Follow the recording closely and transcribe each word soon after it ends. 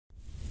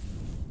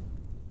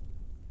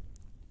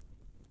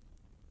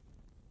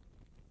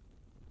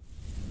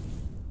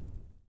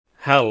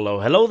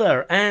Hello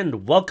there,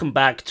 and welcome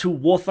back to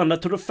War Thunder,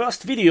 to the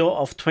first video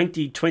of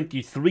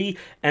 2023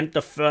 and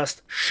the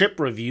first ship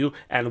review,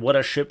 and what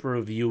a ship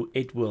review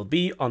it will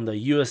be on the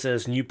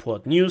USS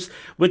Newport News,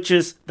 which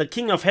is the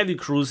king of heavy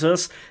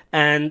cruisers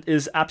and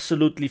is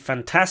absolutely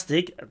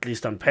fantastic, at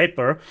least on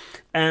paper.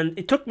 And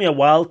it took me a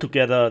while to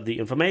gather the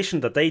information,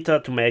 the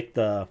data, to make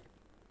the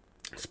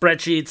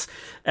spreadsheets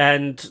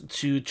and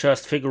to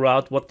just figure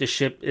out what the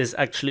ship is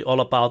actually all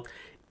about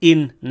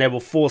in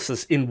naval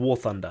forces in War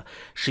Thunder.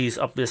 She's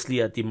obviously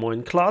a Des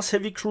Moines class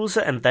heavy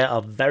cruiser, and they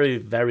are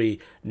very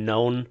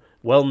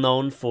well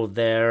known for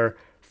their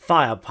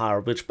firepower,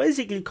 which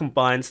basically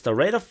combines the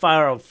rate of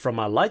fire from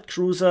a light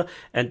cruiser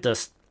and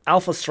the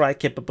alpha strike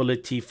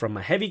capability from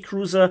a heavy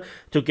cruiser,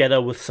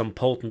 together with some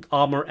potent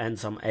armor and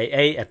some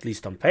AA, at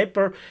least on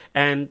paper.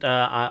 And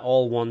I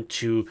all want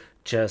to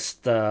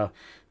just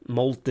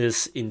mold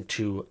this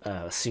into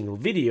a single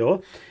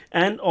video.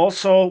 And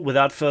also,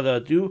 without further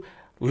ado,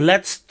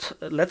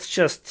 let's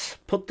just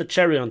put the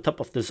cherry on top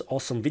of this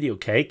awesome video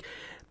cake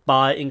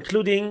by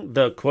including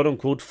the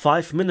quote-unquote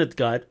 5-minute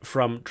guide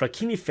from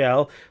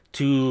Drachinifel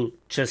to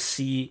just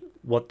see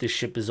what this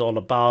ship is all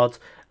about,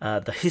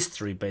 the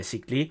history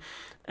basically.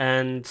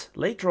 And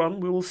later on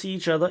we will see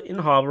each other in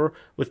harbor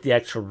with the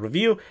actual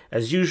review.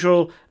 As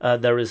usual,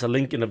 there is a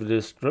link in the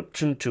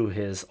description to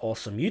his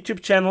awesome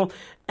YouTube channel,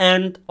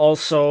 and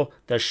also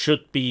there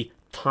should be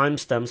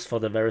timestamps for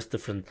the various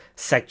different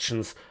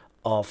sections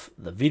of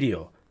the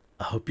video.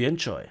 I hope you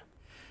enjoy.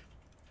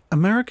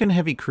 American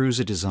heavy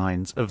cruiser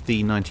designs of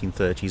the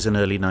 1930s and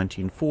early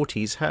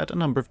 1940s had a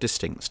number of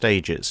distinct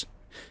stages.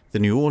 The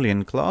New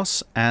Orleans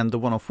class and the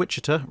one off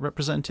Wichita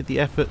represented the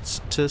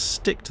efforts to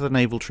stick to the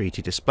naval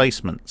treaty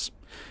displacements.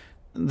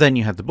 Then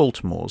you had the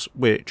Baltimores,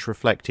 which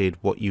reflected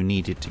what you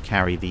needed to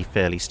carry the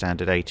fairly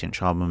standard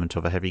 8-inch armament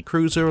of a heavy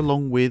cruiser,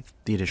 along with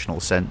the additional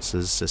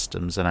sensors,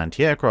 systems and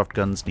anti-aircraft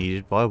guns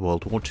needed by a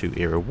World War II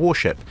era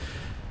warship.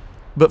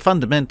 But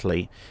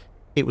fundamentally,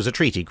 it was a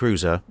treaty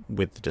cruiser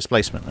with the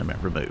displacement limit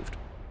removed.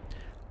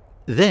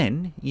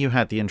 Then you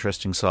had the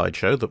interesting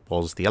sideshow that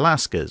was the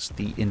Alaskas,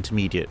 the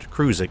intermediate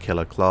cruiser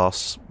killer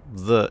class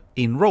that,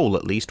 in role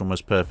at least,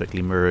 almost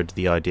perfectly mirrored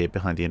the idea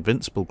behind the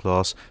Invincible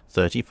class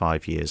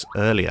 35 years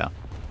earlier.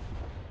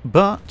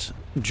 But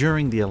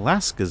during the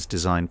Alaska's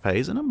design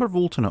phase, a number of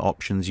alternate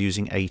options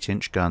using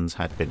 8-inch guns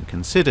had been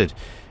considered,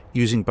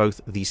 using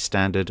both the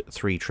standard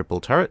 3 triple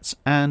turrets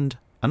and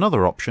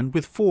another option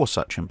with 4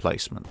 such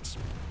emplacements.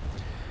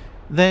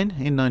 Then,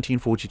 in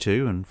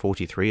 1942 and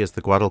 43, as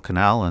the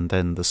Guadalcanal and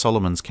then the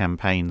Solomons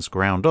campaigns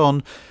ground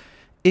on,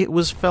 it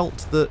was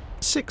felt that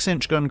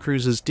 6-inch gun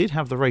cruisers did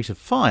have the rate of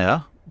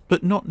fire,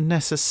 but not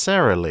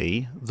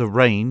necessarily the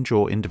range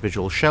or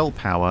individual shell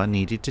power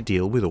needed to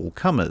deal with all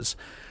comers.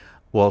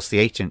 Whilst the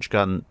 8-inch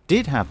gun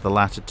did have the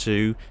latter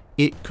two,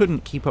 it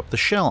couldn't keep up the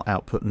shell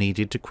output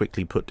needed to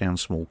quickly put down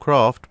small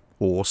craft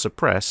or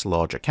suppress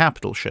larger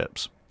capital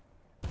ships.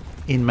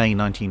 In May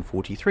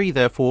 1943,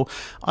 therefore,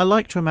 I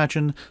like to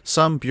imagine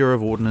some Bureau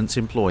of Ordnance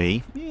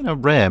employee, in a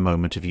rare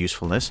moment of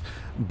usefulness,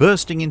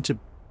 bursting into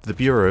the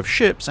Bureau of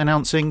Ships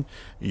announcing,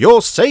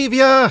 "Your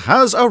saviour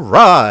has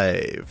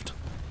arrived!"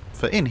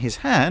 For in his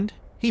hand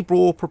he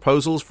bore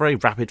proposals for a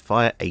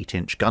rapid-fire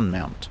 8-inch gun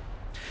mount.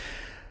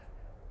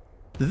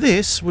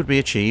 This would be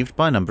achieved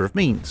by a number of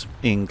means,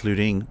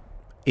 including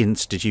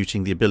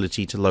instituting the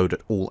ability to load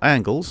at all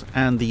angles,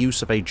 and the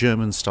use of a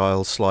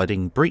German-style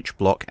sliding breech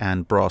block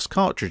and brass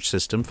cartridge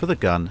system for the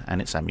gun and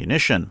its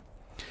ammunition.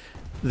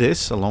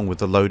 This, along with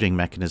the loading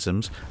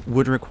mechanisms,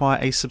 would require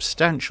a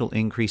substantial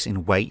increase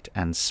in weight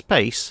and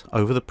space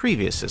over the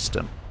previous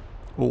system.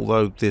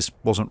 Although this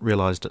wasn't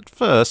realised at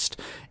first,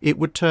 it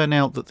would turn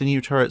out that the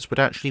new turrets would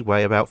actually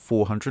weigh about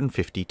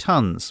 450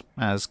 tons,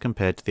 as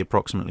compared to the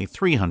approximately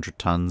 300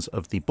 tons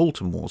of the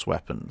Baltimore's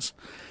weapons.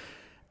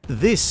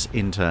 This,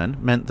 in turn,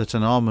 meant that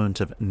an armament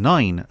of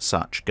 9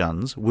 such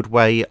guns would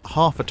weigh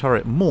half a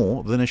turret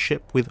more than a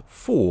ship with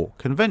 4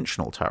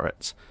 conventional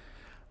turrets.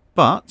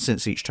 But,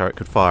 since each turret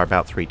could fire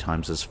about 3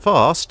 times as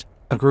fast,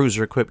 a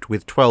cruiser equipped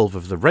with 12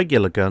 of the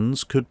regular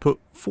guns could put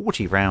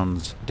 40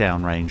 rounds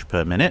downrange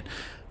per minute,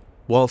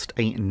 whilst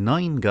a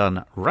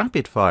 9-gun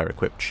rapid-fire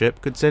equipped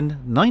ship could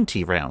send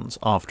 90 rounds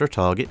after a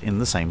target in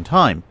the same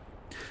time.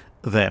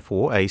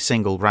 Therefore, a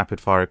single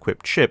rapid-fire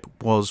equipped ship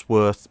was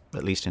worth,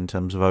 at least in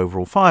terms of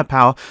overall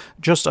firepower,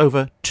 just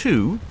over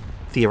 2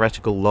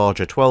 theoretical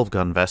larger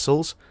 12-gun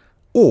vessels,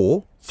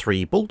 or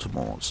 3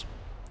 Baltimores.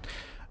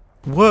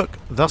 Work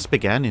thus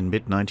began in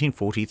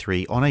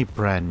mid-1943 on a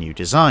brand new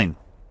design,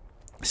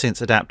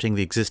 since adapting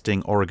the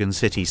existing Oregon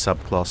City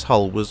subclass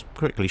hull was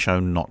quickly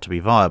shown not to be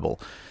viable.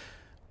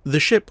 The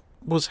ship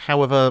was,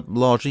 however,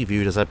 largely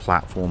viewed as a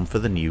platform for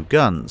the new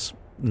guns.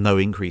 No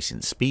increase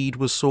in speed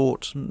was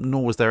sought,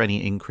 nor was there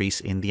any increase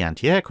in the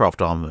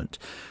anti-aircraft armament,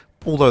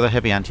 although the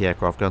heavy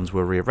anti-aircraft guns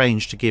were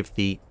rearranged to give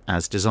the,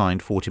 as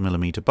designed,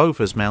 40mm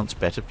Bofors mounts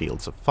better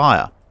fields of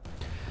fire.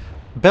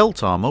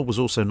 Belt armour was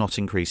also not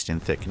increased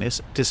in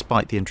thickness,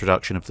 despite the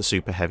introduction of the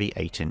super heavy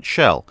 8-inch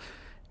shell.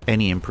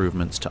 Any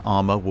improvements to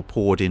armour were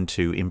poured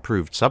into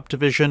improved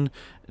subdivision,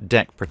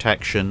 deck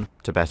protection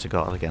to better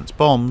guard against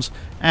bombs,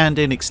 and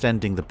in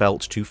extending the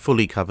belt to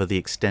fully cover the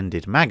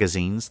extended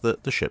magazines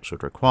that the ships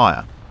would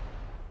require.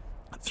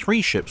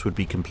 3 ships would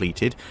be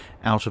completed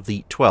out of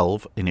the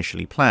 12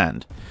 initially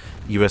planned: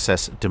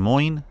 USS Des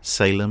Moines,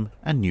 Salem,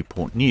 and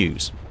Newport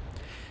News.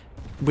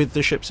 With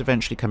the ships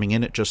eventually coming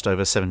in at just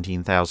over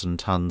 17,000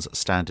 tons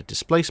standard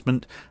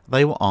displacement,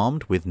 they were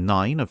armed with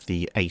 9 of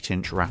the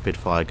 8-inch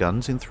rapid-fire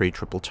guns in 3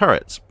 triple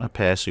turrets, a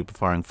pair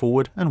superfiring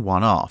forward and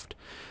 1 aft.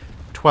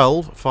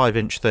 12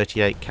 5-inch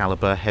 38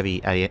 caliber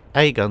heavy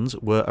AA guns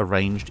were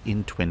arranged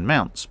in twin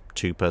mounts,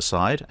 2 per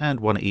side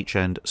and 1 at each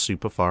end,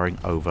 superfiring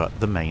over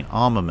the main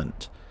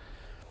armament.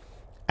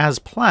 As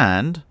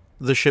planned,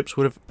 the ships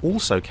would have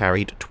also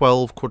carried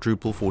 12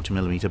 quadruple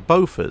 40mm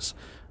Bofors,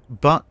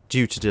 but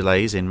due to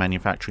delays in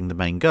manufacturing the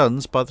main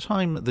guns, by the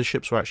time the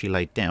ships were actually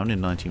laid down in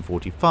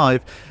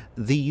 1945,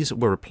 these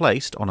were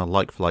replaced on a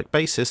like-for-like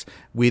basis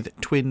with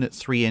twin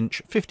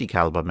 3-inch 50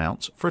 caliber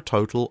mounts for a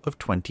total of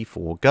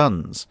 24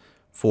 guns,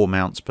 4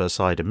 mounts per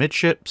side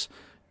amidships,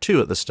 2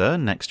 at the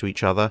stern next to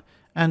each other,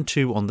 and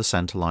 2 on the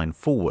centerline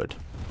forward,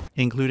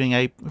 including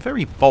a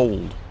very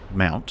bold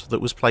mount that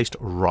was placed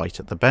right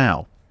at the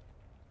bow.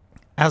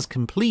 As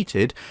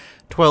completed,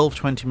 12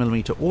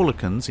 20mm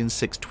Oerlikons in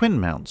 6 twin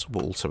mounts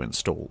were also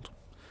installed.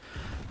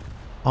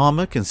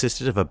 Armour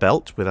consisted of a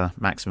belt with a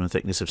maximum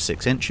thickness of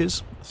 6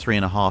 inches,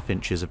 3.5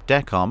 inches of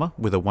deck armour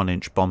with a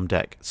 1-inch bomb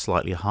deck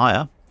slightly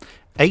higher,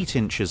 8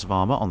 inches of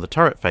armour on the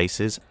turret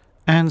faces,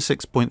 and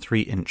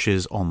 6.3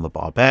 inches on the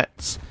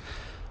barbettes.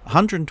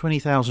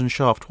 120,000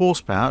 shaft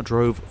horsepower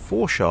drove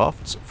 4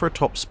 shafts for a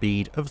top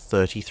speed of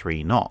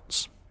 33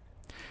 knots.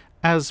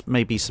 As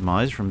may be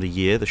surmised from the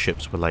year the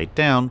ships were laid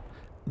down,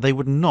 they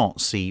would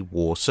not see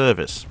war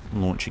service,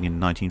 launching in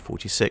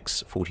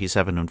 1946,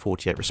 47 and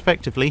 48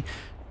 respectively,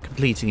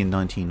 completing in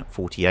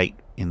 1948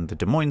 in the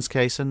Des Moines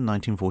case and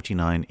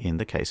 1949 in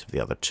the case of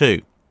the other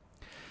 2.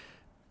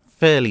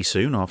 Fairly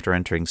soon after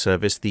entering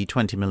service, the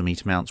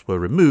 20mm mounts were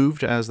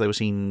removed, as they were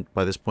seen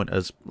by this point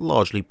as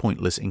largely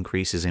pointless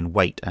increases in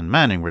weight and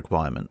manning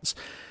requirements.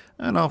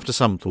 And after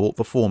some thought,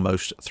 the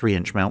foremost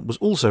 3-inch mount was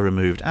also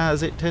removed,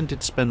 as it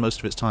tended to spend most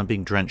of its time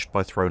being drenched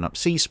by thrown-up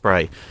sea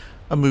spray,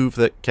 a move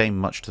that came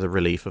much to the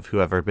relief of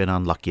whoever had been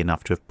unlucky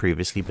enough to have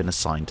previously been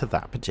assigned to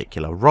that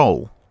particular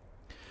role.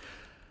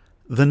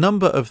 The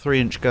number of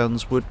 3-inch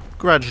guns would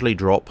gradually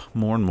drop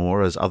more and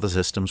more as other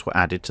systems were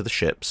added to the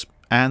ships,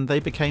 and they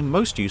became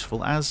most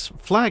useful as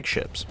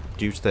flagships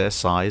due to their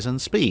size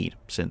and speed,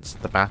 since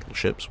the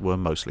battleships were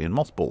mostly in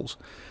mothballs.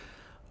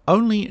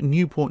 Only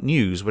Newport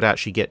News would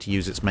actually get to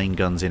use its main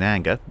guns in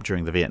anger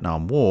during the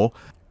Vietnam War,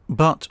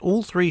 but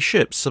all 3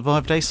 ships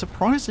survived a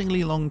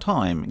surprisingly long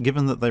time,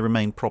 given that they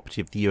remained property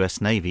of the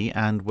US Navy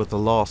and were the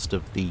last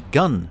of the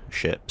gun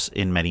ships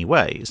in many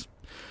ways.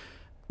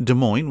 Des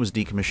Moines was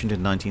decommissioned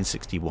in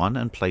 1961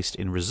 and placed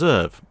in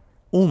reserve,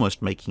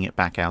 almost making it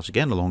back out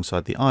again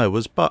alongside the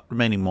Iowas, but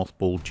remaining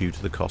mothballed due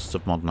to the costs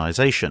of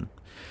modernisation.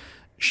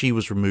 She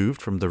was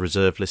removed from the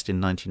reserve list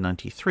in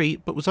 1993,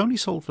 but was only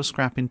sold for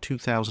scrap in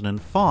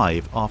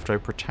 2005 after a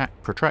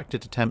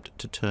protracted attempt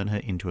to turn her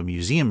into a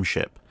museum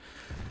ship.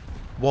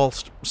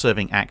 Whilst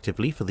serving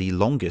actively for the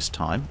longest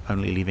time,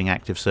 only leaving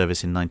active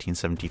service in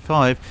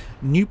 1975,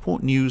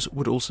 Newport News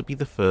would also be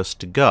the first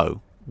to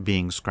go,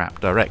 being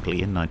scrapped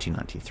directly in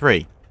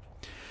 1993.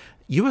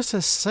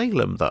 USS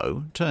Salem,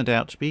 though, turned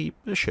out to be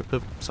a ship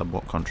of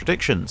somewhat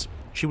contradictions.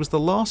 She was the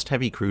last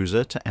heavy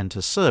cruiser to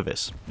enter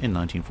service in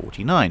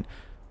 1949,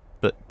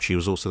 but she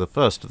was also the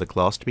first of the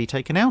class to be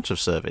taken out of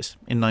service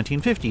in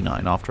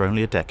 1959 after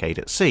only a decade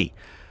at sea.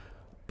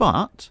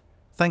 But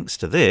thanks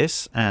to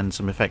this, and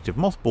some effective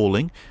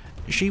mothballing,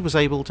 she was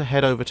able to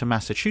head over to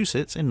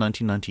Massachusetts in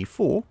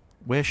 1994,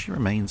 where she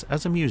remains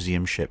as a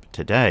museum ship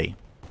today.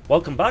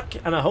 Welcome back,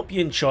 and I hope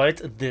you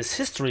enjoyed this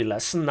history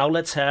lesson. Now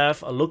let's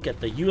have a look at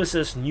the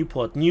USS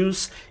Newport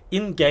News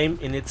in-game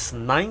in its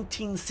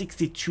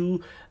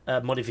 1962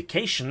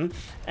 modification,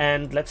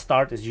 and let's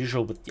start as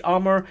usual with the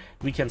armor.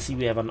 We can see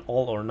we have an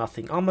all or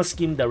nothing armor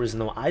scheme. There is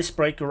no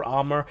icebreaker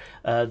armor.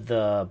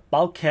 The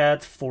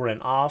bulkhead fore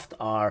and aft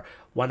are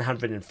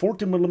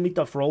 140mm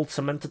of rolled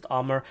cemented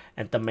armor,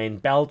 and the main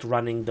belt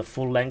running the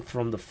full length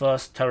from the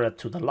first turret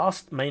to the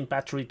last main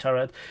battery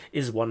turret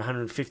is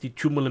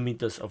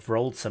 152mm of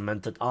rolled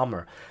cemented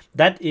armor.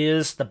 That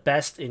is the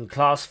best in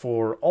class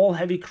for all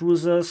heavy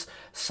cruisers.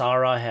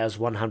 Sarah has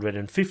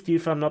 150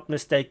 if I'm not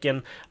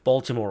mistaken.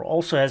 Baltimore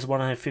also has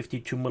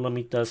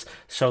 152mm,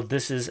 so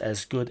this is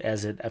as good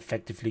as it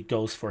effectively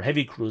goes for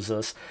heavy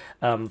cruisers.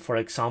 For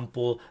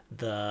example,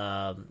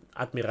 the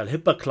Admiral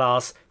Hipper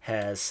class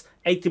has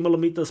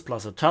 80mm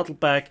plus a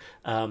turtleback,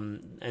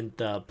 and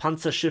the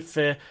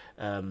Panzerschiffe,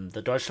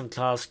 the Deutschland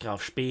class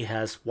Graf Spee,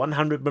 has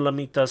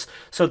 100mm,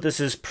 so this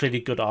is pretty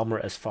good armor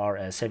as far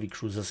as heavy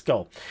cruisers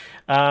go.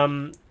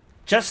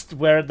 Just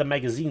where the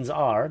magazines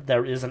are,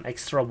 there is an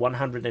extra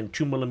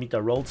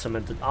 102mm rolled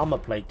cemented armor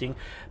plating,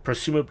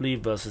 presumably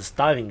versus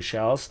diving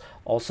shells,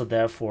 also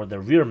there for the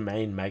rear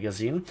main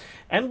magazine.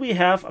 And we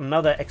have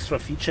another extra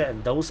feature,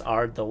 and those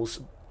are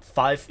those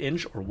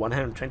 5-inch or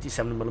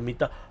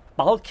 127mm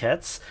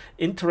bulkheads,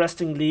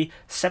 interestingly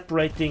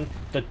separating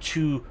the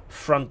two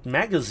front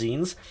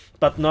magazines,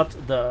 but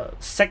not the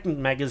second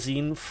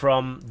magazine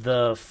from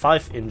the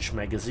 5-inch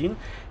magazine.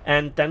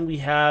 And then we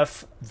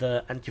have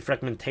the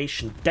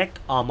anti-fragmentation deck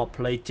armor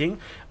plating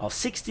of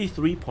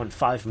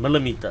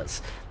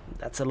 63.5mm.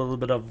 That's a little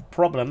bit of a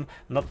problem,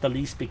 not the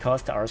least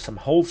because there are some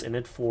holes in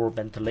it for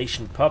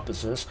ventilation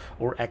purposes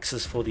or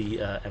access for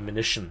the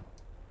ammunition.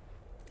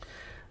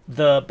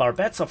 The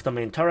barbettes of the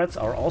main turrets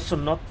are also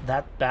not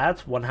that bad,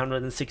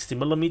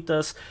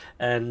 160mm,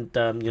 and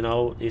you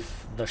know,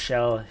 if the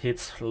shell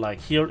hits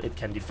like here, it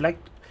can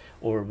deflect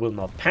or will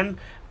not pen,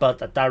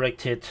 but a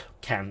direct hit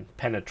can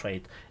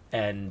penetrate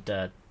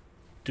and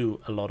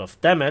do a lot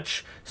of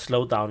damage,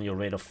 slow down your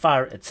rate of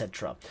fire,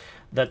 etc.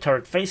 The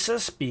turret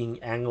faces being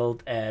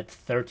angled at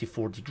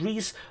 34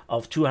 degrees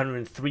of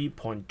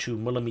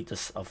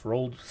 203.2mm of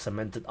rolled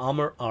cemented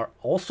armor are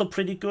also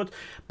pretty good,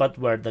 but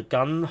where the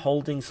gun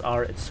holdings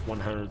are, it's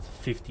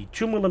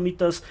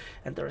 152mm,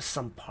 and there are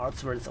some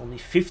parts where it's only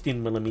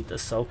 15mm,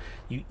 so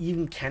you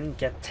even can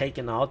get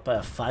taken out by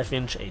a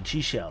 5-inch AG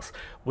shells,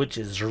 which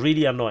is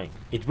really annoying.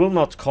 It will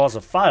not cause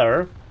a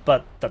fire,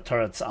 but the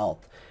turret's out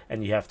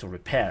and you have to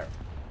repair.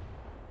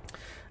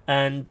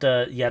 And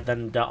yeah,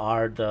 then there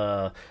are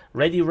the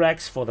ready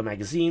racks for the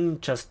magazine,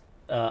 just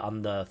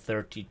under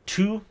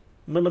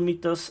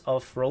 32mm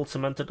of rolled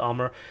cemented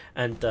armor,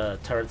 and the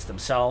turrets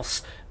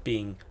themselves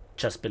being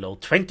just below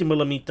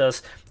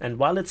 20mm. And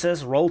while it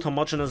says rolled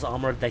homogeneous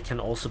armor, they can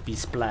also be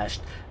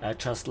splashed,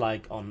 just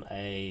like on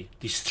a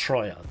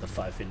destroyer, the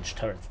 5-inch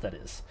turrets that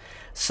is.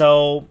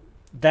 So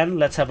then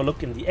let's have a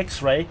look in the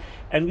X-ray,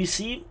 and we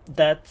see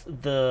that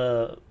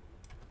the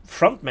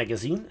front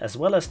magazine as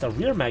well as the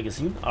rear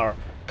magazine are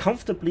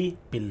comfortably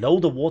below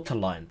the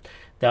waterline.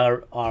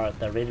 There are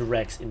the ready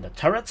racks in the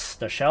turrets,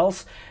 the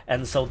shells,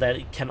 and so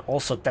they can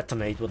also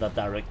detonate with a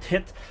direct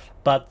hit,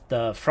 but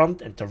the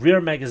front and the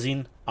rear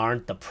magazine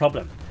aren't the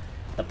problem.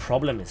 The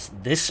problem is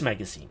this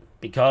magazine,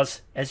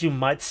 because as you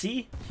might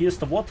see, here's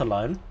the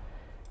waterline.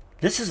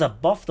 This is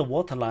above the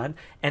waterline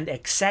and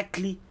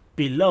exactly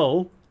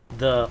below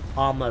the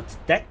armored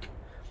deck,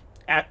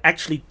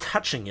 actually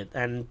touching it,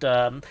 and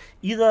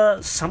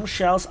either some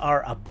shells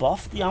are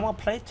above the armor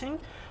plating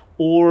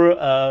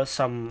or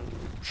some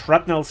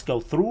shrapnels go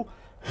through.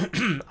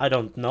 I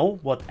don't know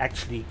what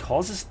actually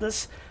causes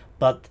this,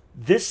 but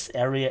this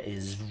area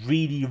is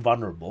really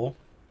vulnerable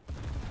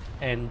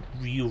and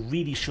you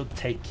really should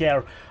take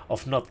care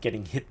of not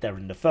getting hit there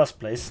in the first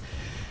place.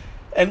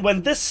 And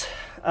when this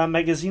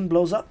magazine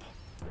blows up,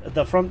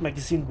 the front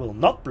magazine will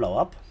not blow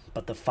up,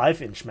 but the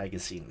 5-inch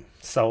magazine.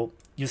 So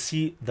you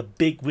see the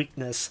big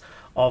weakness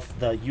of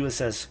the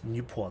USS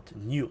Newport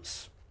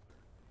news.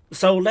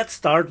 So let's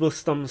start with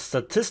some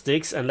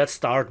statistics, and let's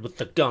start with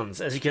the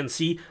guns. As you can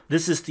see,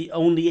 this is the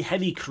only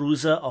heavy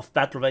cruiser of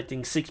battle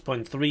rating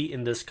 6.3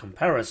 in this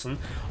comparison.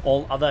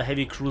 All other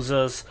heavy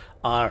cruisers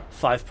are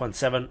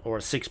 5.7 or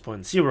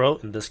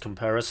 6.0 in this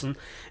comparison,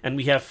 and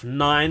we have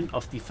 9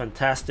 of the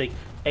fantastic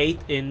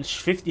 8-inch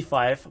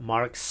 55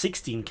 Mark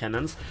 16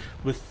 cannons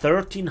with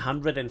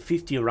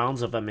 1350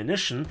 rounds of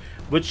ammunition,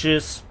 which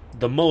is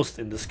the most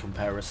in this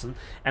comparison,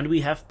 and we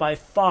have by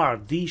far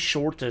the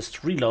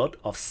shortest reload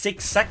of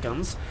 6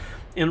 seconds.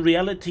 In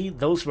reality,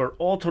 those were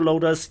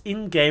autoloaders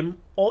in-game,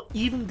 or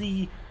even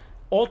the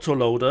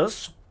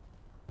autoloaders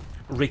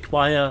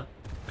require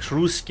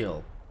crew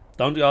skill.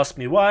 Don't ask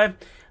me why,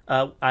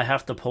 I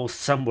have the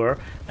post somewhere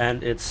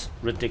and it's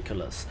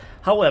ridiculous.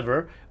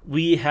 However,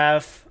 we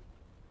have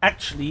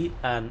actually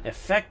an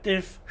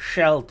effective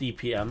shell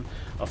DPM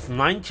of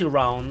 90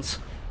 rounds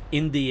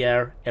in the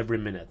air every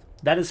minute.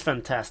 That is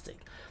fantastic.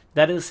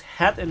 That is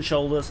head and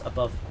shoulders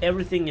above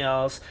everything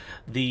else.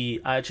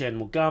 The IJN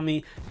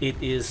Mogami, it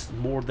is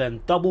more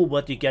than double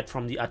what you get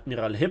from the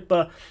Admiral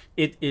Hipper.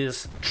 It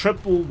is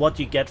triple what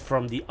you get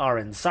from the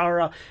RN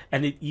Zara,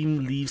 and it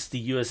even leaves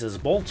the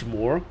USS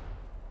Baltimore,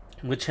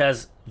 which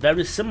has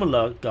very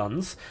similar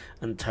guns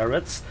and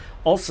turrets,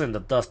 also in the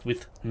dust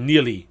with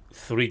nearly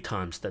 3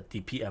 times that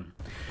DPM.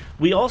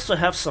 We also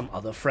have some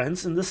other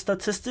friends in the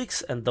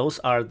statistics, and those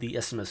are the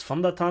SMS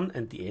Von der Tann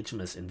and the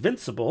HMS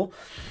Invincible,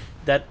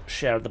 that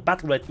share the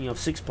battle rating of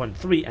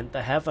 6.3, and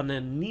they have an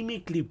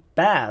anemically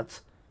bad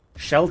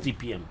shell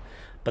DPM,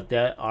 but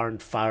they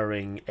aren't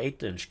firing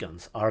 8-inch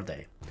guns, are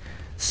they?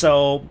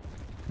 So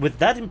with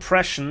that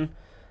impression,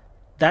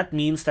 that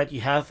means that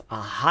you have a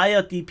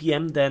higher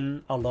DPM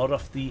than a lot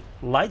of the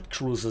light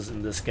cruisers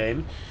in this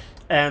game,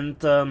 and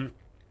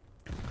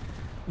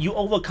you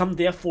overcome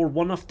therefore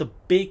one of the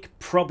big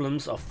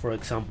problems of, for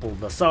example,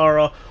 the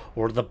Zara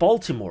or the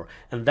Baltimore,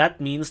 and that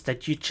means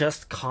that you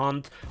just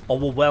can't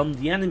overwhelm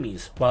the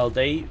enemies while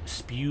they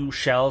spew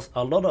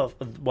a lot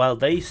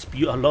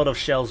of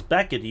shells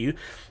back at you.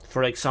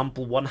 For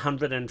example,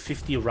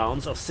 150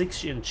 rounds of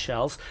 6-inch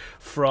shells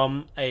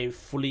from a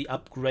fully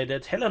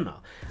upgraded Helena.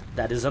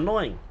 That is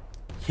annoying.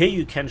 Here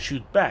you can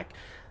shoot back.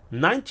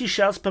 90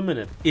 shells per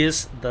minute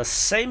is the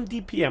same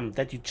DPM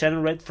that you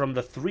generate from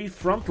the 3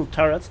 frontal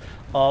turrets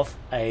of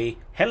a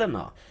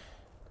Helena.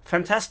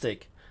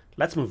 Fantastic.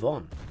 Let's move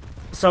on.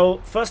 So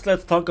first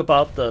let's talk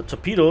about the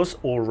torpedoes,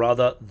 or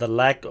rather the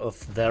lack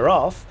of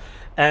thereof.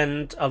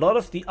 And a lot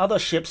of the other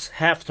ships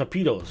have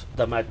torpedoes.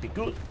 They might be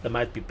good, they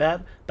might be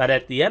bad, but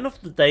at the end of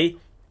the day,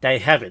 they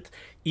have it.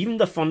 Even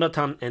the Von der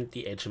Tann and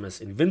the HMS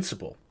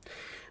Invincible.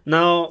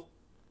 Now,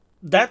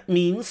 that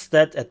means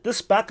that at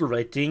this battle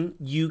rating,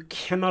 you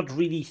cannot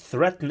really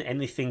threaten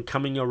anything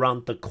coming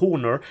around the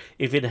corner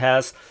if it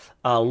has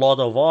a lot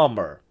of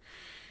armor.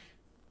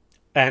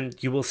 And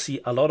you will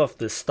see a lot of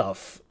this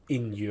stuff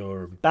in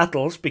your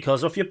battles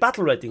because of your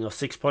battle rating of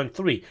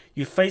 6.3.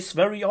 You face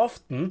very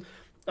often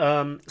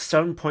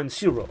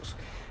 7.0s.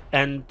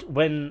 And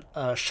when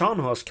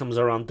Scharnhorst comes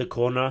around the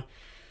corner,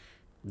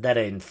 that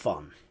ain't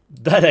fun.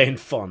 That ain't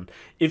fun.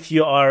 If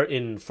you are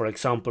in, for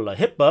example, a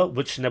Hipper,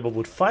 which never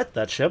would fight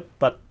that ship,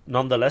 but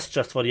nonetheless,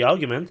 just for the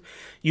argument,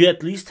 you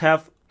at least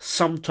have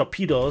some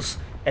torpedoes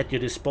at your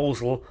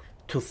disposal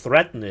to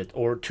threaten it,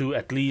 or to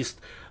at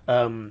least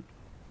kill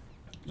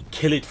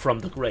it from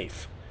the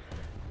grave.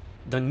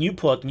 The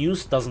Newport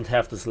News doesn't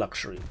have this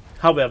luxury.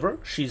 However,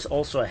 she's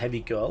also a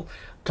heavy girl,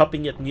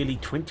 topping at nearly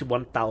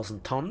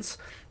 21,000 tons,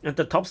 and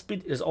the top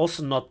speed is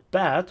also not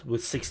bad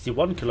with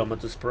 61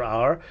 km per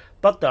hour,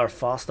 but there are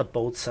faster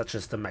boats such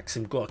as the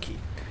Maxim Gorky.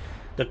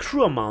 The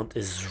crew amount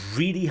is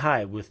really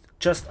high with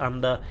just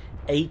under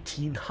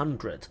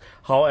 1800,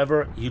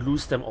 however you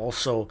lose them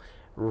also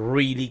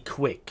really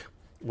quick.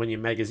 When your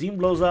magazine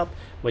blows up,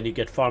 when you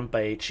get farmed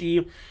by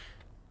HE,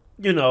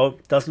 you know,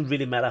 doesn't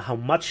really matter how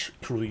much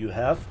crew you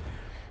have,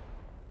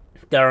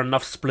 there are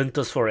enough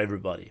splinters for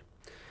everybody.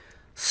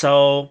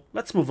 So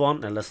let's move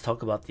on and let's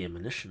talk about the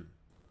ammunition.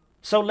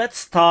 So let's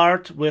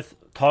start with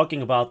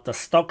talking about the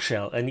stock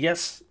shell. And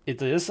yes,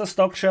 it is a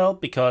stock shell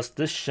because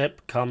this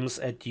ship comes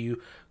at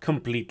you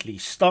completely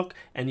stock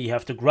and you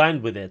have to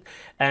grind with it.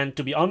 And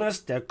to be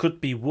honest, there could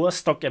be worse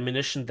stock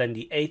ammunition than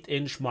the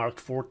 8-inch Mark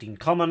 14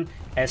 Common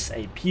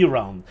SAP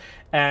round.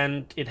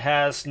 And it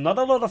has not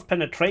a lot of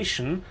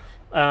penetration,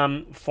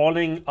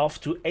 falling off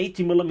to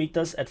 80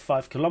 millimeters at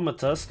 5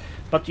 kilometers,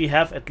 but you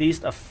have at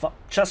least a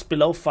just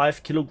below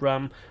 5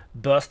 kilogram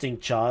bursting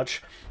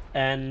charge,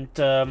 and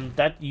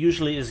that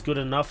usually is good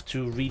enough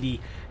to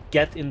really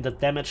get in the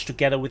damage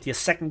together with your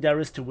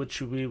secondaries, to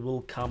which we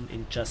will come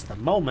in just a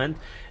moment,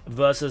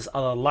 versus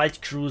other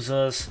light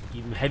cruisers,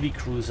 even heavy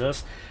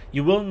cruisers.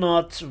 You will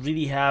not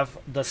really have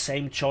the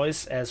same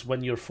choice as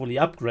when you're fully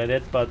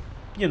upgraded, but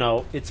you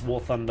know, it's War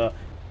Thunder,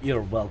 you're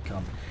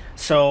welcome.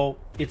 So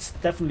it's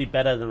definitely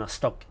better than a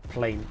stock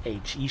plain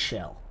HE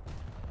shell.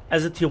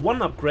 As a tier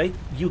 1 upgrade,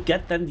 you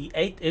get then the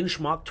 8-inch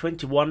Mark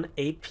 21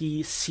 AP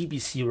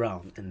CBC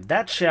round, and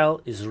that shell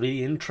is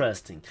really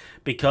interesting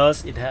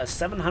because it has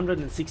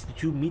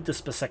 762 meters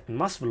per second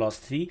mass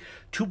velocity,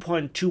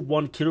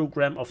 2.21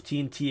 kilogram of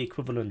TNT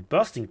equivalent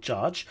bursting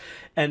charge,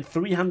 and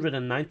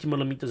 390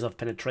 millimeters of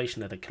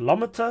penetration at a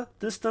kilometer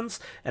distance,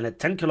 and at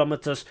 10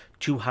 kilometers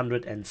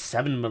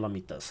 207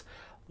 millimeters.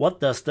 What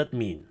does that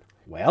mean?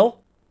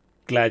 Well,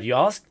 glad you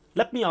asked.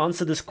 Let me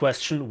answer this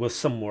question with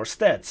some more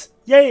stats.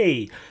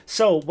 Yay!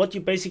 So what you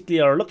basically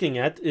are looking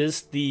at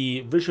is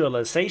the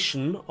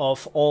visualization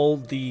of all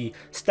the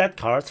stat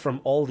cards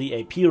from all the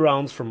AP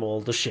rounds from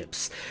all the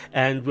ships.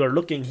 And we're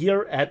looking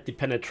here at the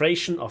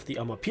penetration of the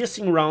armor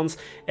piercing rounds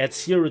at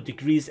 0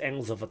 degrees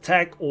angles of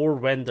attack, or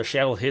when the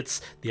shell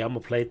hits the armor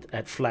plate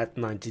at flat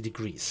 90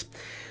 degrees.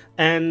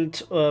 And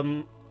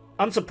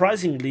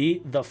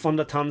unsurprisingly, the Von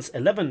der Tann's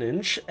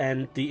 11-inch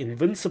and the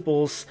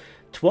Invincible's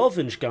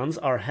 12-inch guns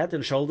are head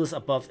and shoulders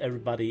above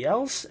everybody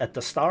else at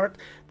the start.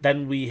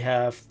 Then we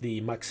have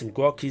the Maxim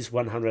Gorky's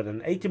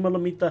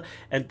 180mm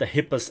and the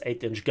Hipper's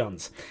 8-inch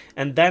guns.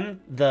 And then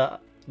the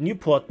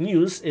Newport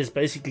News is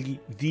basically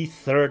the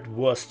third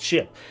worst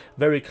ship,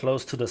 very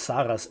close to the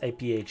Zara's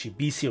APHE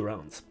BC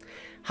rounds.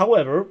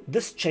 However,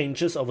 this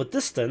changes over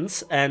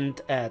distance,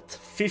 and at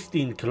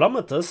 15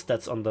 kilometers,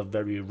 that's on the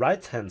very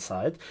right hand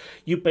side,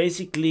 you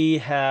basically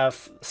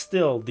have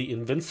still the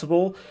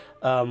Invincible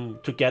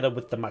together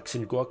with the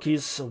Maxim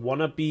Gorky's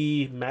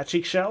wannabe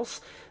magic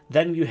shells.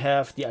 Then you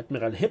have the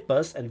Admiral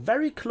Hippers, and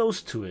very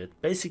close to it,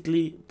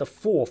 basically the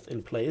fourth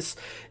in place,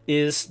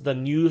 is the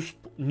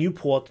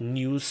Newport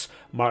News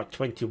Mark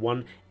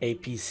 21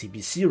 AP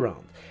CBC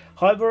round.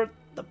 However,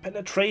 the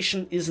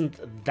penetration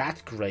isn't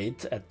that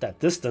great at that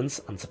distance,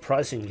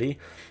 unsurprisingly,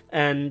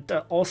 and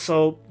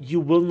also you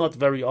will not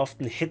very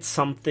often hit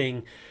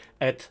something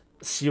at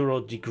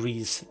 0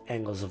 degrees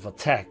angles of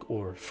attack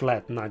or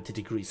flat 90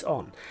 degrees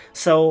on.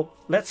 So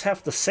let's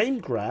have the same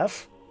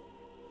graph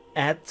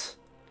at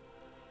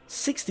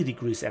 60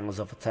 degrees angles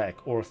of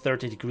attack or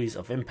 30 degrees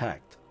of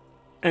impact.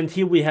 And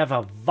here we have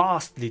a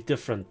vastly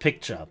different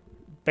picture.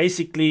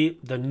 Basically,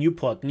 the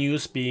Newport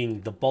News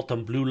being the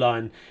bottom blue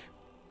line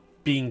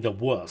being the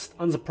worst.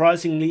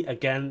 Unsurprisingly,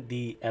 again,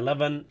 the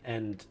 11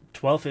 and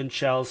 12-inch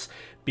shells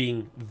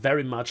being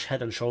very much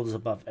head and shoulders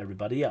above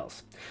everybody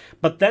else.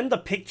 But then the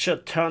picture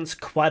turns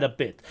quite a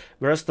bit.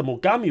 Whereas the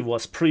Mogami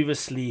was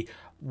previously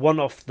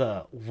one of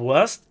the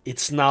worst,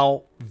 it's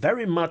now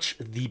very much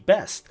the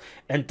best.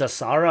 And the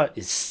Zara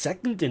is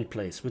second in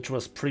place, which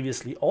was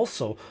previously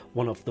also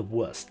one of the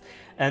worst.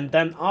 And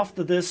then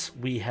after this,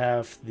 we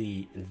have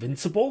the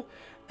Invincible,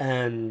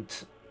 and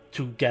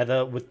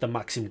together with the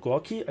Maxim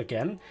Gorky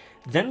again.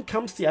 Then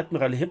comes the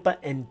Admiral Hipper,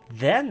 and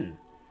then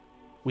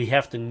we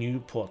have the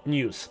Newport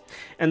News.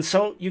 And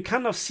so you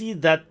kind of see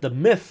that the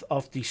myth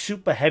of the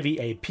super heavy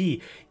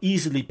AP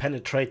easily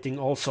penetrating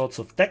all sorts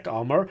of deck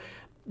armor,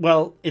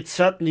 well, it's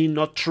certainly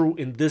not true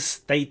in this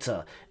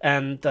data.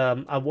 And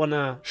I want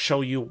to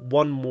show you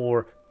one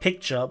more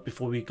picture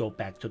before we go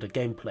back to the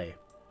gameplay.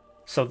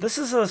 So this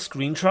is a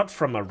screenshot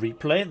from a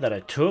replay that I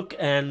took,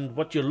 and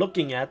what you're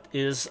looking at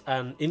is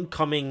an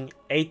incoming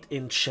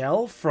 8-inch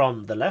shell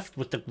from the left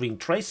with the green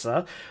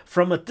tracer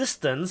from a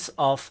distance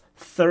of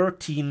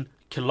 13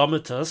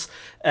 kilometers,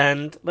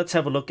 and let's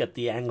have a look at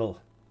the angle.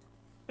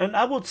 And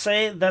I would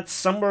say that's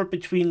somewhere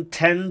between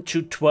 10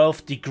 to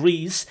 12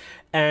 degrees,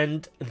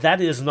 and that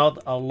is not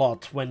a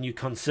lot when you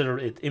consider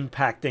it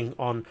impacting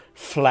on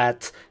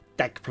flat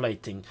deck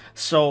plating.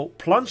 So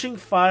plunging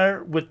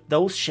fire with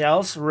those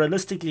shells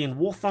realistically in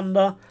War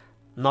Thunder,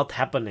 not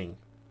happening.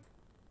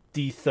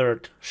 The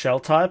third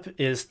shell type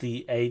is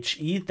the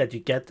HE that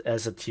you get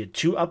as a tier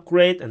 2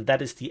 upgrade, and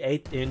that is the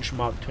 8-inch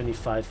Mark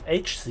 25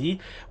 HC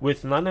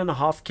with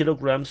 9.5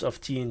 kilograms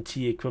of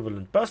TNT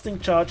equivalent bursting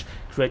charge,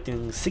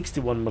 creating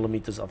 61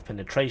 millimeters of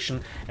penetration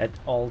at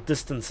all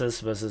distances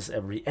versus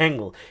every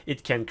angle.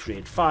 It can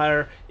create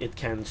fire, it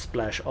can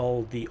splash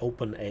all the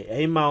open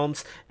AA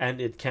mounts,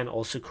 and it can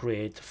also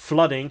create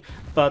flooding,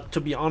 but to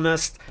be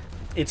honest,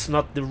 it's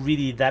not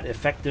really that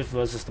effective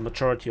versus the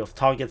majority of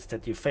targets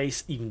that you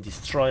face, even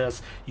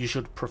destroyers. You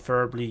should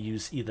preferably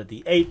use either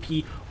the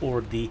AP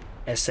or the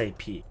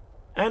SAP.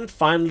 And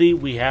finally,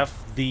 we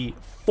have the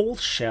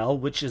fourth shell,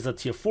 which is a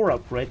tier 4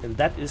 upgrade, and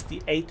that is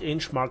the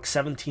 8-inch Mark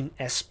 17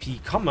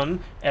 SP Common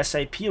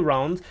SAP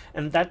round,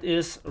 and that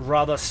is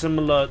rather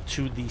similar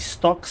to the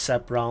stock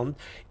SAP round.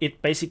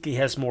 It basically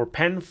has more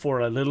pen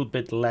for a little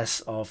bit less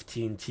of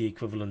TNT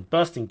equivalent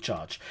bursting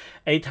charge.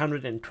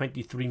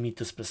 823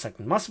 meters per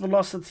second muzzle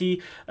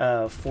velocity,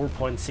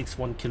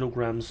 4.61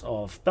 kilograms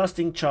of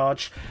bursting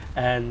charge,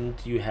 and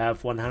you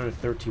have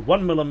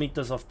 131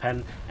 millimeters of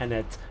pen, and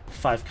at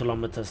 5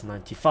 kilometers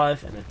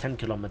 95 and at 10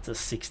 kilometers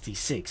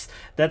 66.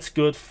 That's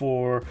good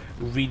for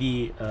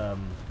really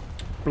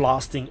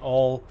blasting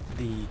all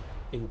the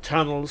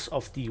internals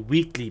of the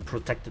weakly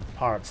protected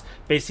parts,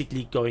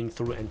 basically going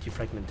through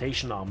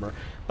anti-fragmentation armor,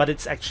 but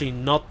it's actually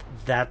not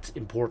that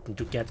important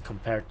to get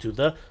compared to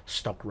the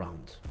stock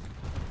round.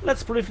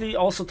 Let's briefly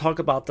also talk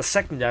about the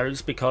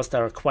secondaries, because they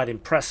are quite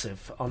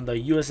impressive. On the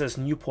USS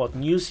Newport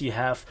News you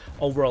have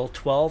overall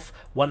 12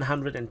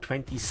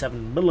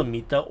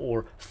 127mm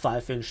or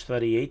 5-inch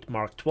 38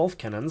 Mark 12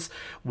 cannons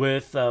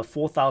with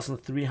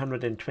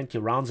 4,320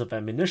 rounds of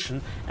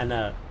ammunition and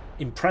a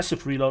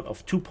impressive reload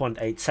of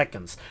 2.8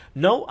 seconds.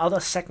 No other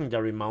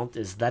secondary mount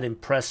is that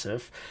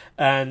impressive,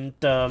 and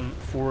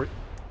for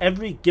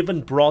every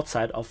given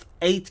broadside of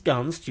 8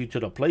 guns, due to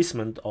the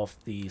placement of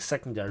the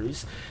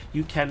secondaries,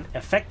 you can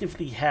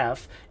effectively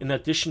have, in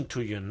addition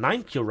to your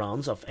 90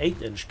 rounds of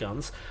 8-inch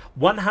guns,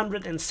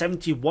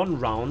 171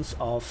 rounds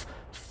of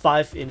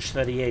 5-inch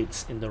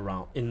 38s in the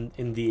round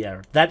in the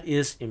air. That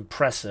is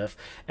impressive,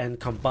 and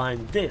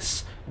combine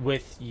this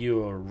with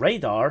your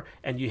radar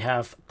and you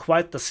have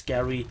quite the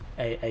scary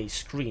AA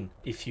screen,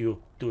 if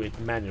you do it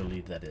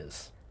manually, that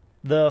is.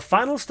 The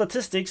final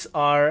statistics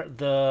are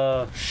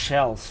the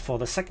shells for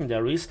the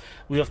secondaries.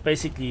 We have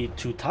basically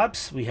two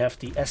types. We have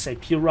the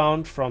SAP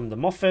round from the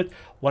Moffett,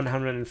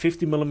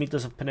 150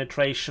 millimeters of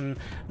penetration,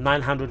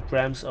 900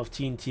 grams of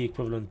TNT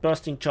equivalent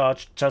bursting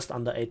charge, just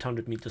under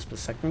 800 meters per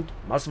second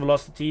muzzle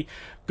velocity,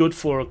 good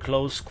for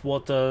close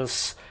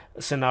quarters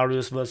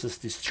scenarios versus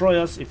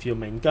destroyers if your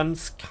main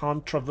guns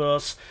can't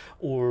traverse,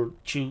 or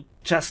to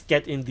just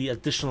get in the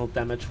additional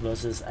damage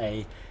versus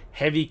a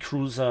heavy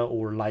cruiser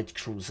or light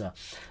cruiser.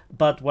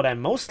 But what I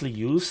mostly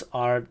use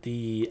are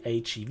the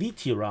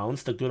HEVT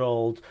rounds, the good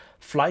old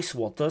fly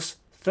swatters.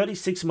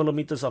 36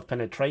 millimeters of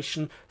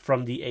penetration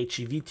from the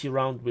HEVT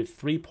round with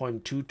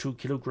 3.22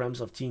 kilograms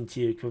of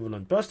TNT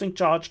equivalent bursting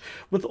charge,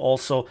 with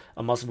also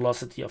a muzzle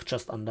velocity of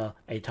just under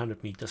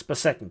 800 meters per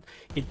second.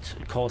 It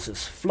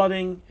causes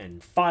flooding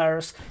and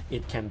fires,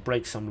 it can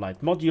break some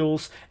light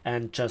modules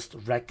and just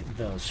wreck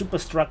the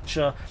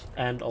superstructure,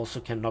 and also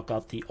can knock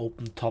out the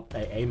open top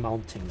AA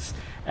mountings.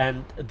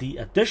 And the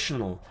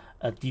additional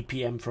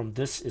DPM from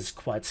this is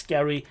quite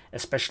scary,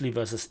 especially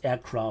versus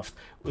aircraft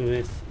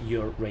with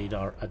your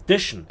radar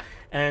addition.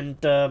 And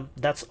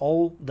that's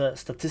all the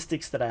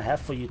statistics that I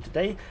have for you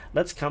today.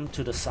 Let's come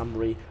to the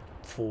summary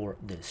for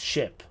this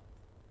ship.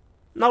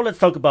 Now let's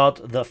talk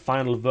about the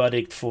final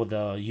verdict for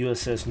the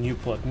USS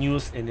Newport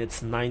News in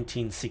its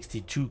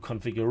 1962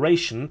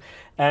 configuration,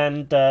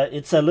 and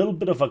it's a little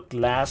bit of a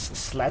glass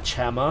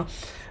sledgehammer,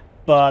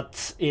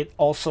 but it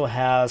also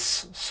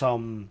has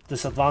some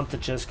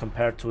disadvantages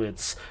compared to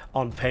its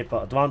on-paper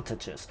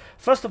advantages.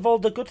 First of all,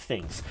 the good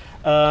things.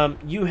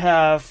 You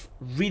have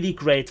really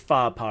great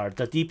firepower.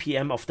 The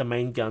DPM of the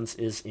main guns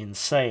is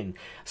insane,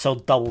 so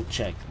double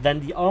check.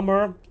 Then the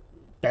armor,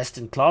 best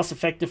in class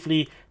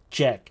effectively,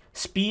 check.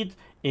 Speed,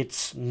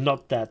 it's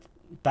not that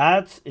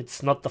bad,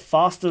 it's not the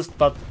fastest,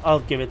 but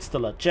I'll give it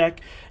still a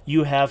check.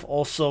 You have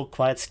also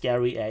quite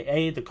scary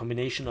AA, the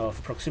combination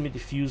of proximity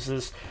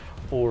fuses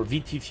or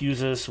VT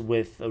fuses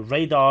with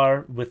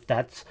radar, with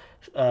that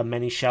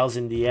many shells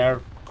in the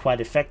air, quite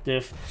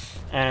effective.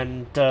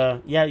 And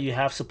yeah, you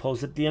have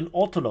supposedly an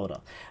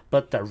autoloader.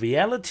 But the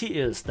reality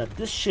is that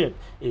this ship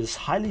is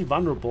highly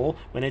vulnerable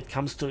when it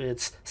comes to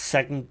its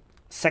second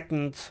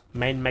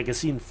main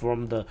magazine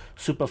from the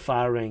super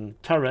firing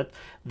turret.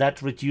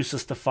 That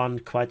reduces the fun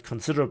quite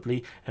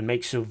considerably and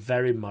makes you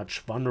very much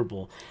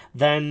vulnerable.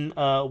 Then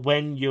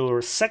when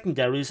your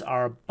secondaries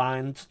are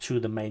bound to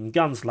the main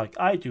guns like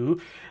I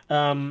do,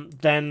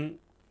 then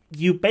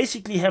you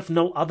basically have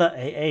no other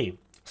AA,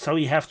 so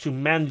you have to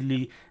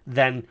manually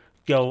then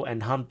go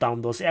and hunt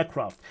down those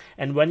aircraft.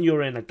 And when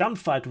you're in a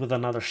gunfight with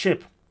another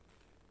ship,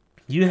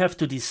 you have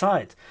to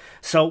decide.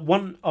 So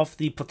one of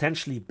the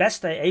potentially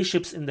best AA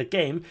ships in the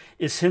game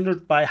is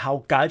hindered by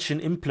how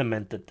Gaijin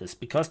implemented this,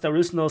 because there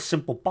is no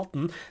simple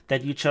button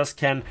that you just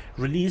can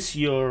release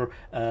your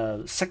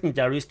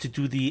secondaries to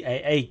do the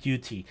AA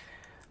duty.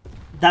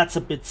 That's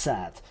a bit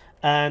sad.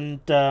 And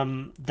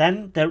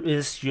then there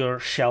is your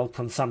shell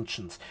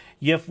consumptions.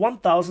 You have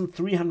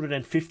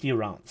 1,350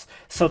 rounds.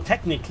 So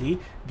technically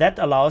that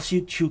allows you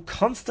to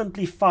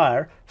constantly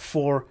fire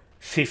for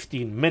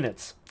 15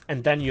 minutes.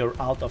 And then you're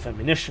out of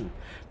ammunition.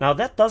 Now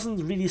that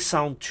doesn't really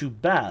sound too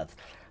bad.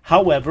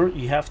 However,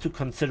 you have to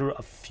consider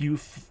a few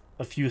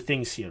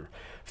things here.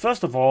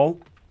 First of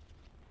all,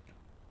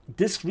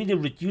 this really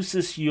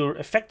reduces your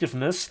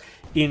effectiveness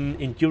in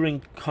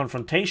enduring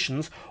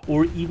confrontations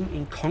or even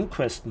in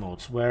conquest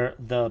modes where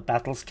the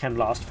battles can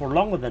last for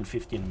longer than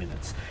 15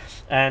 minutes.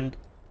 And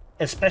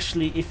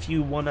especially if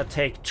you want to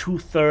take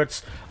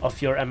 2/3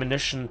 of your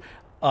ammunition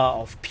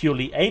of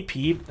purely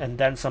AP and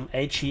then some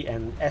HE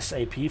and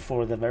SAP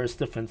for the various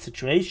different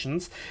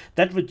situations,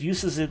 that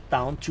reduces it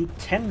down to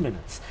 10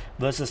 minutes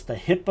versus the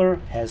Hipper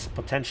has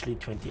potentially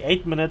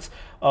 28 minutes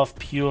of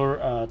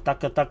pure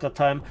Daka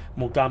time,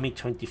 Mogami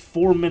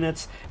 24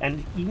 minutes,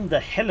 and even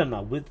the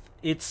Helena with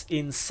its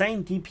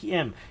insane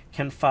DPM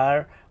can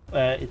fire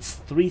its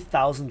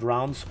 3,000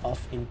 rounds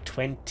off in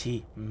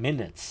 20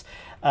 minutes.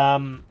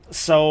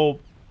 So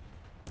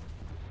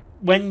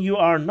when you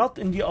are not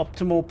in the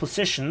optimal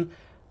position,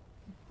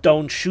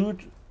 don't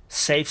shoot,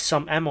 save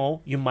some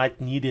ammo, you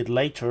might need it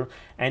later,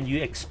 and you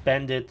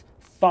expend it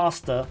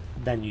faster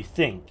than you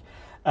think.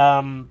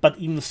 But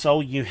even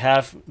so, you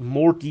have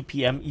more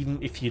DPM even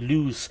if you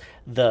lose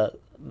the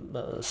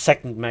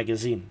second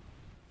magazine.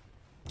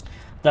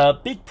 The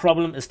big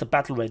problem is the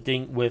battle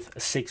rating with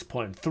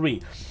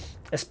 6.3.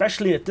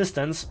 Especially at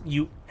distance,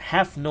 you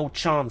have no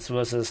chance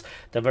versus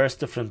the various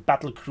different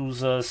battle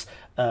cruisers,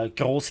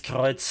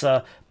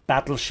 Großkreuzer,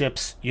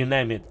 battleships, you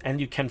name it, and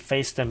you can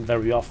face them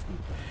very often.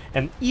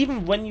 And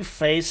even when you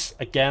face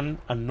again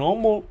a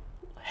normal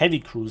heavy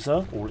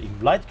cruiser or even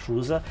light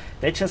cruiser,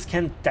 they just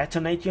can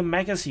detonate your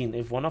magazine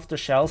if one of the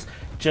shells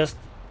just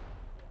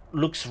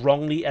looks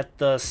wrongly at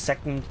the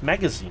second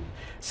magazine.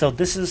 So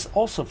this is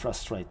also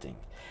frustrating.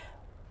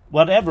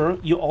 Whatever,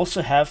 you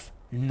also have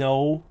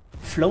no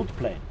float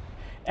plane.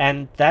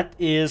 And that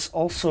is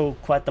also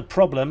quite the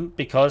problem,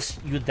 because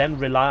you then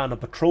rely on a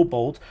patrol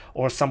boat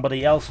or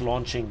somebody else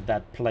launching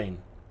that plane.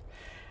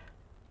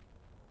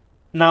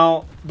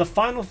 Now, the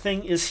final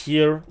thing is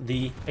here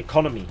the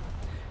economy.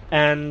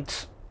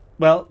 And,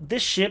 well,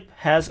 this ship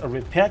has a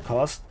repair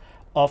cost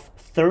of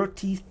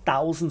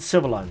 30,000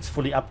 civilians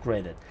fully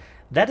upgraded.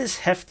 That is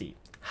hefty.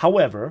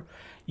 However,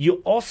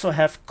 you also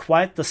have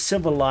quite the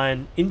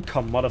civiline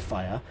income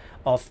modifier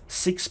of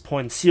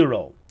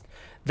 6.0.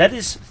 That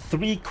is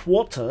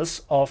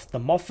 3/4 of the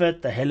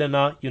Moffat, the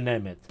Helena, you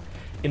name it.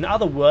 In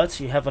other words,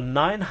 you have a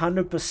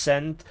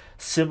 900%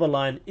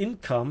 civiline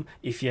income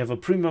if you have a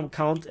premium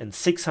account and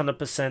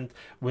 600%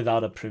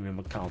 without a premium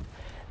account.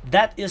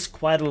 That is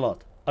quite a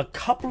lot. A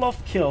couple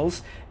of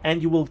kills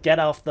and you will get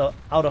out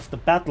of the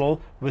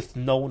battle with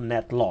no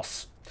net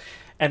loss.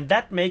 And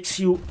that makes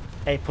you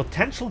a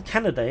potential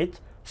candidate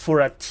for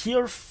a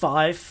tier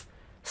 5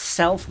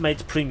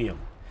 self-made premium.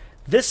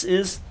 This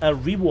is a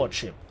reward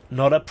ship,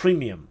 not a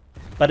premium,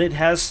 but it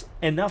has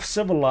enough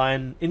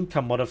civiline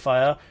income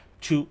modifier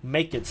to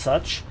make it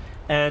such,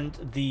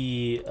 and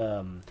the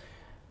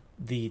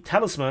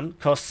talisman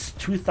costs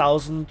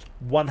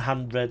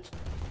 2,100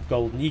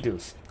 golden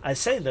eagles. I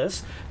say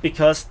this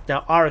because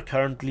there are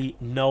currently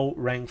no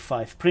rank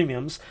 5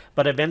 premiums,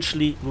 but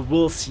eventually we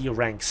will see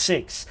rank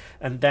 6,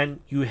 and then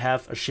you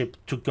have a ship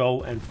to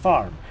go and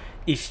farm.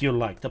 if you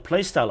like the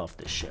playstyle of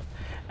this ship.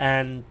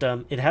 And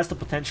it has the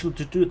potential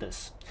to do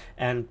this.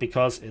 And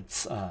because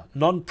it's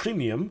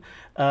non-premium,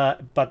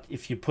 but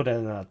if you put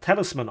a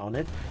talisman on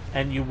it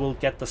and you will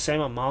get the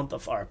same amount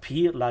of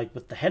RP like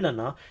with the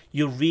Helena,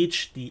 you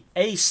reach the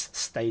ace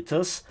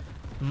status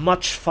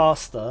much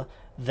faster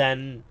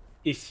than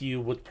if you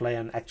would play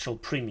an actual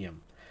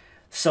premium.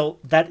 So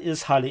that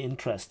is highly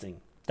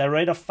interesting. The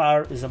rate of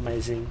fire is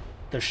amazing.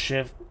 The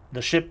ship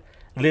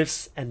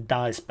lives and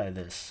dies by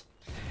this.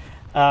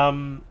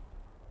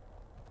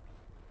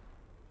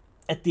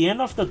 At the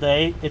end of the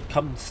day, it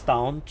comes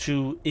down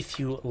to if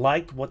you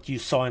like what you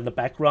saw in the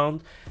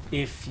background,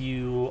 if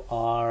you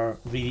are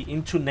really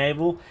into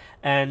naval,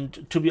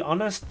 and to be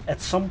honest,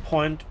 at some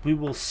point we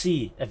will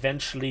see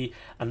eventually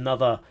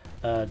another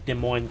Des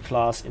Moines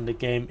class in the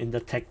game, in the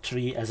tech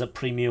tree as a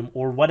premium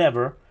or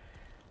whatever.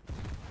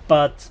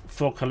 But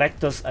for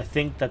collectors, I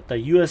think that the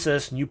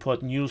USS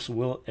Newport News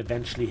will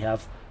eventually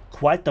have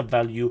quite the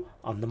value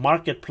on the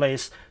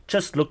marketplace.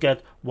 Just look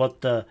at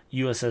what the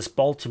USS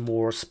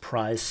Baltimore's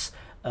price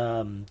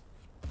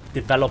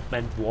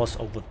development was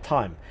over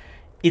time.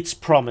 It's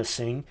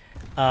promising.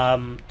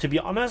 To be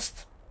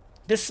honest,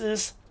 this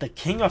is the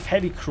king of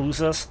heavy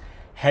cruisers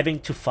having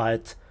to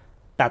fight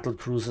battle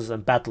cruisers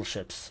and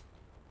battleships.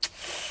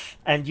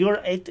 And your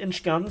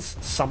 8-inch guns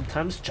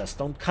sometimes just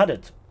don't cut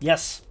it.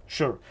 Yes,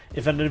 sure.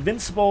 If an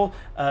Invincible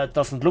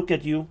doesn't look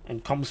at you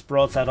and comes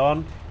broadside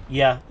on,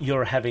 yeah,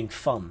 you're having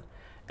fun.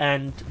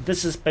 And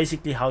this is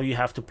basically how you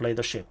have to play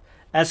the ship.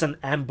 As an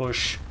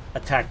ambush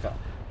attacker.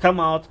 Come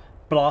out,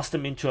 blast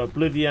them into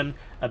oblivion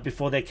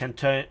before they can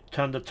turn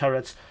the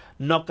turrets,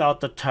 knock out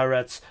the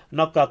turrets,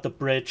 knock out the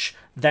bridge,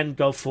 then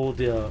go for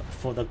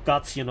the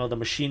guts, you know, the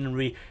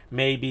machinery.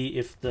 Maybe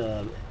if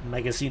the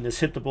magazine is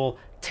hittable,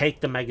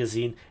 take the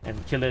magazine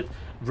and kill it,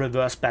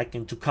 reverse back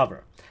into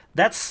cover.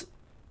 That's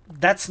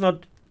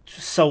not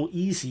so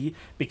easy,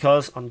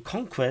 because on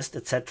Conquest,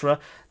 etc.,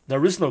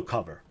 there is no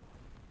cover.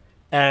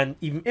 And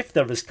even if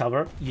there is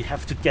cover, you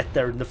have to get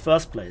there in the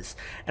first place.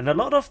 And a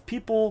lot of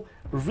people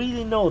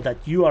really know that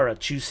you are a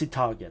juicy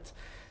target.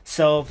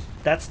 So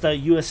that's the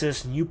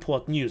USS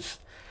Newport news.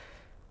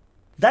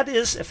 That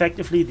is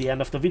effectively the end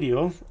of the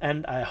video,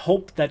 and I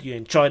hope that you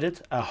enjoyed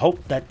it. I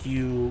hope that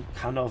you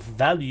kind of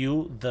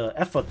value the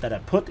effort that I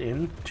put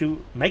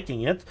into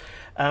making it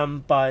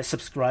by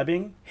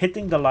subscribing,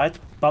 hitting the like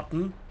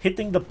button,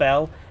 hitting the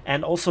bell,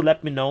 and also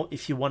let me know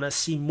if you want to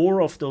see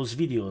more of those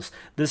videos.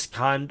 This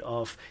kind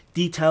of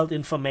detailed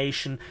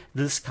information,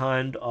 this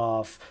kind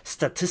of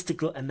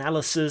statistical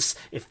analysis,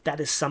 if that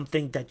is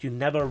something that you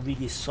never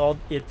really saw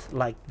it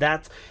like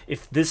that,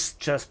 if this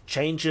just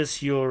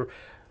changes your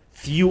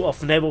view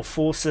of naval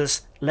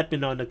forces, let me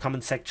know in the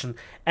comment section.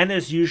 And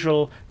as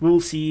usual, we'll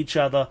see each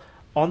other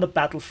on the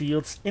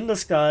battlefields, in the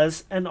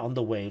skies, and on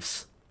the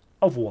waves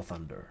of War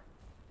Thunder.